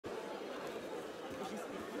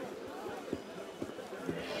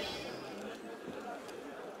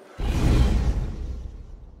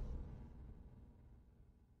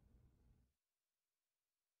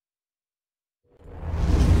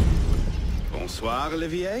Bonsoir,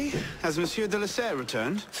 Olivier. Has Monsieur de la Serre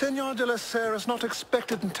returned? Senor de la Serre is not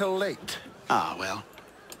expected until late. Ah, well.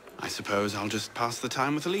 I suppose I'll just pass the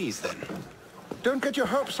time with Elise, then. Don't get your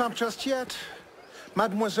hopes up just yet.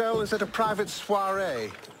 Mademoiselle is at a private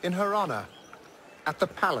soirée, in her honor, at the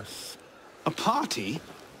palace. A party?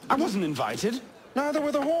 I wasn't invited. Neither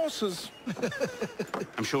were the horses.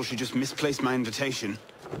 I'm sure she just misplaced my invitation.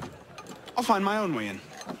 I'll find my own way in.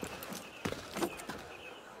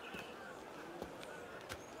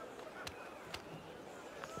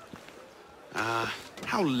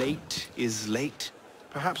 How late is late?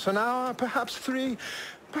 Perhaps an hour, perhaps 3,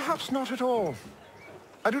 perhaps not at all.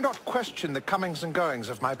 I do not question the comings and goings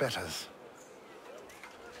of my betters.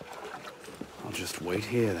 I'll just wait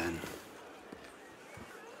here, then.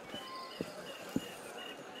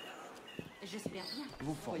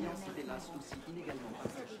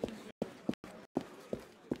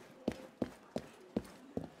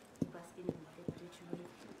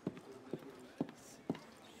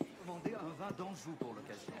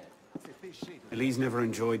 Elise never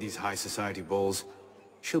enjoyed these high society balls.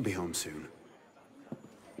 She'll be home soon.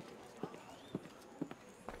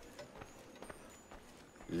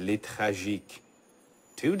 Les tragiques.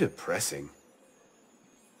 Too depressing.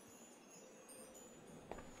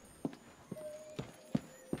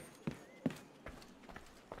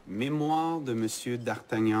 Mémoire de Monsieur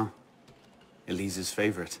d'Artagnan. Elise's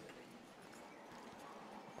favorite.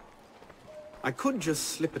 I could just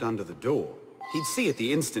slip it under the door. He'd see it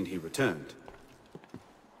the instant he returned.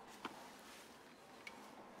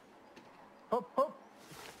 Hop, hop.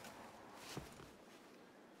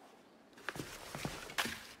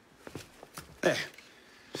 There.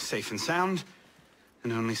 Safe and sound,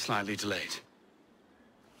 and only slightly delayed.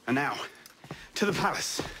 And now, to the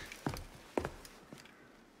palace.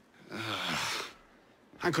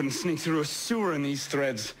 I couldn't sneak through a sewer in these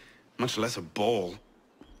threads, much less a ball.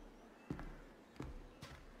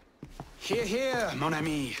 Here, here, mon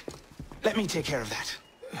ami. Let me take care of that.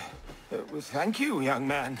 Well, thank you, young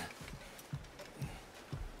man.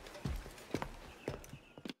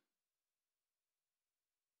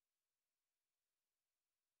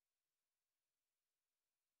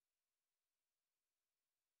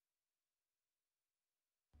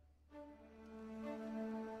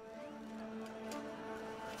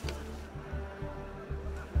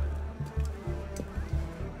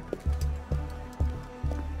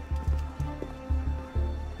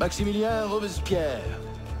 Maximilien Robespierre.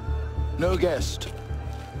 No guest.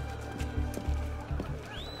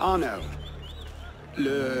 Arnaud.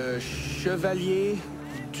 Le Chevalier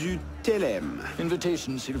du Thelem.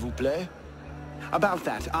 Invitation, s'il vous plaît. About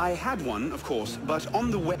that, I had one, of course, but on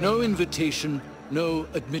the way... No invitation, no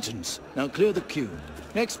admittance. Now clear the queue.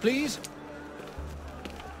 Next, please.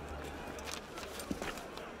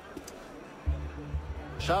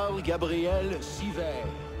 Charles Gabriel Sivet.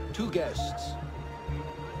 2 guests.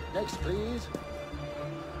 Next, please.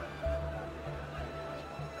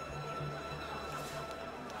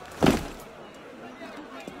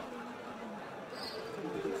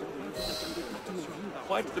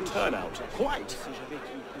 Quite the turnout. Quite.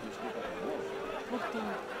 Pourtant,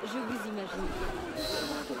 je vous imagine.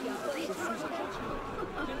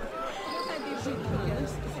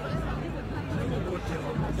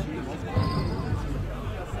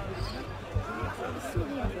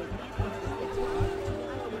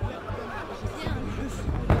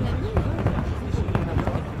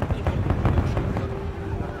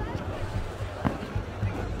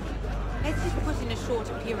 Let's just put in a short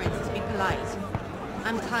appearance to be polite.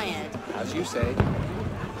 I'm tired. As you say.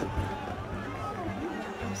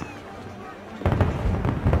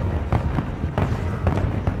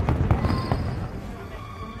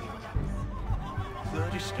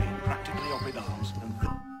 Third estate practically up in arms, and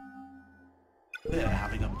they're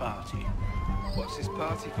having a party. What's this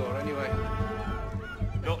party for, anyway?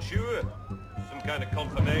 Not sure. Some kind of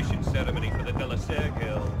confirmation ceremony for the De La Serre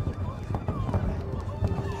girl.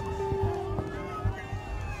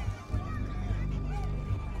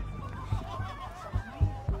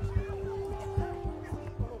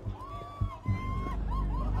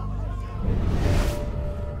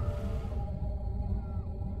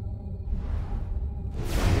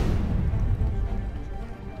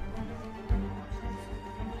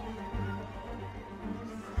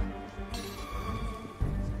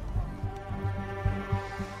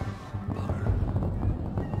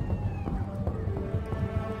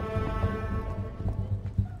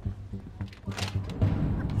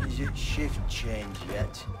 Is it shift change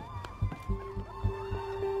yet?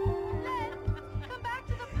 Come back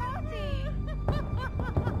to the party!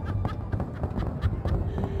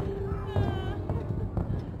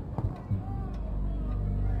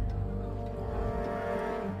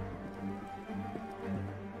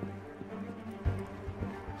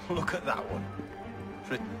 Look at that one.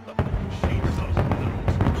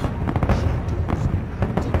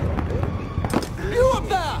 You up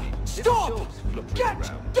there! Stop!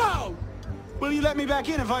 Get down! Will you let me back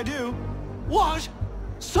in if I do? What?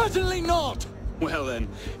 Certainly not! Well then,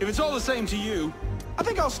 if it's all the same to you, I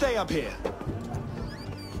think I'll stay up here.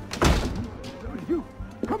 You,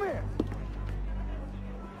 come here!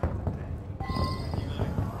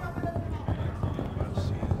 I'll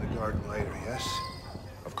see you in the garden later, yes?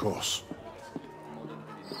 Of course.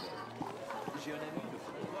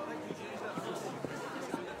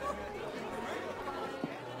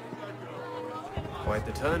 Quite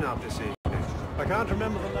the turnout this evening. I can't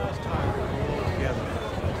remember the last time we were all together.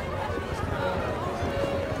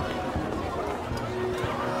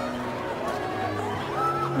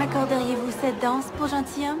 M'accorderiez-vous cette danse pour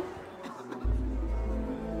gentilhomme?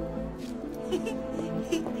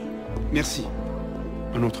 Merci.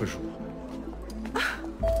 Un autre jour.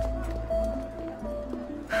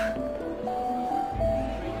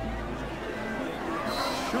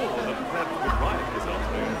 Sure, the prep would right this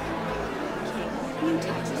afternoon.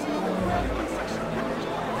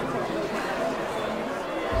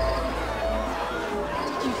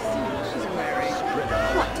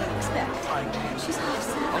 What do you expect? She's half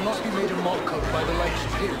sad. I'll not be made a mock of by the likes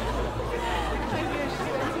of him.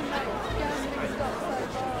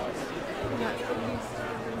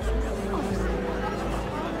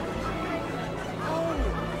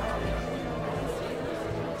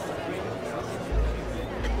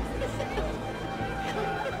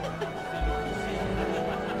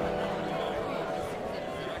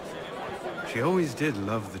 She always did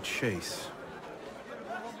love the chase.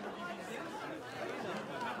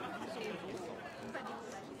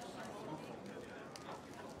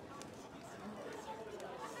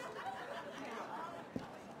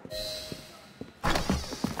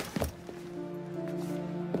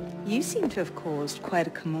 You seem to have caused quite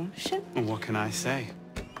a commotion. Well, what can I say?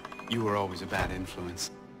 You were always a bad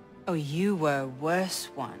influence. Oh, you were a worse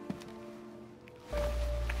one.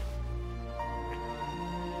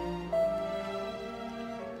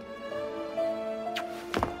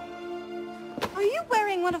 Are you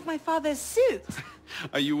wearing one of my father's suits?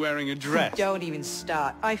 Are you wearing a dress? Don't even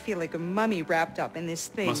start. I feel like a mummy wrapped up in this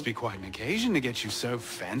thing. Must be quite an occasion to get you so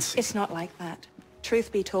fancy. It's not like that.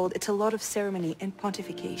 Truth be told, it's a lot of ceremony and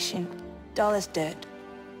pontification. Dull as dirt.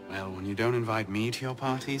 Well, when you don't invite me to your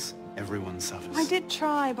parties, everyone suffers. I did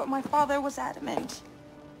try, but my father was adamant.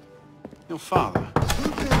 Your father?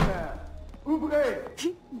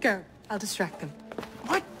 Go. I'll distract them.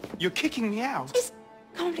 What? You're kicking me out? It's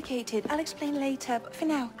complicated. I'll explain later, but for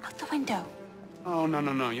now, out the window. Oh,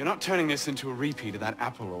 no. You're not turning this into a repeat of that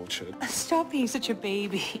apple orchard. Stop being such a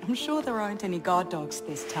baby. I'm sure there aren't any guard dogs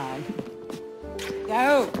this time.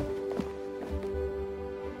 Go!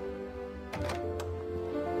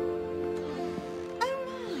 Oh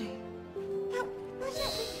my! That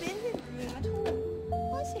wasn't the billiard room at all,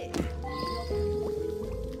 was it?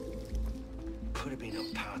 Could have been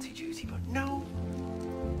on party duty, but no.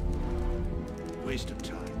 Waste of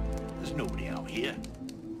time. There's nobody out here.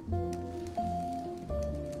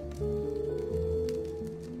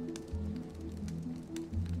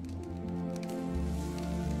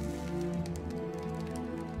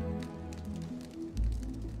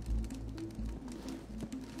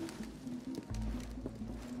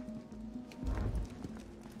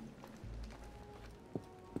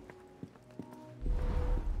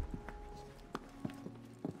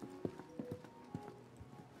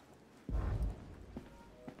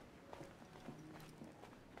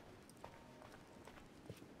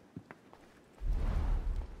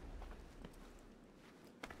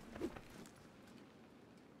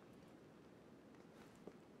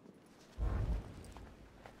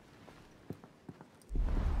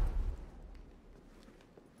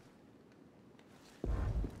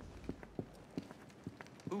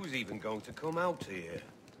 Who's even going to come out here?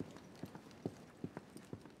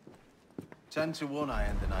 10 to 1 I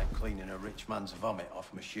end the night cleaning a rich man's vomit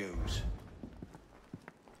off my shoes.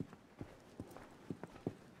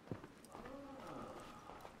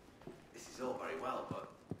 This is all very well, but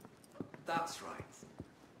that's right.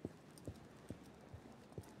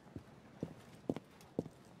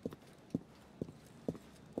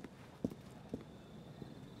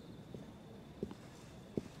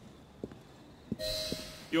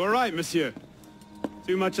 You all right, monsieur?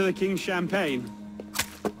 Too much of the king's champagne?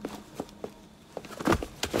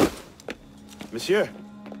 Monsieur?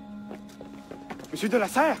 Monsieur de la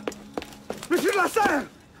Serre? Monsieur de la Serre!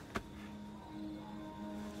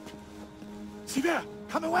 Sivert,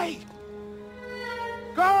 come away!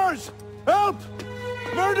 Guards! Help!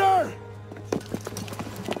 Murder!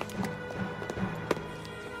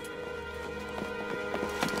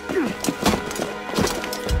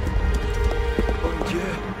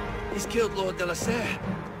 killed Lord de la Serre.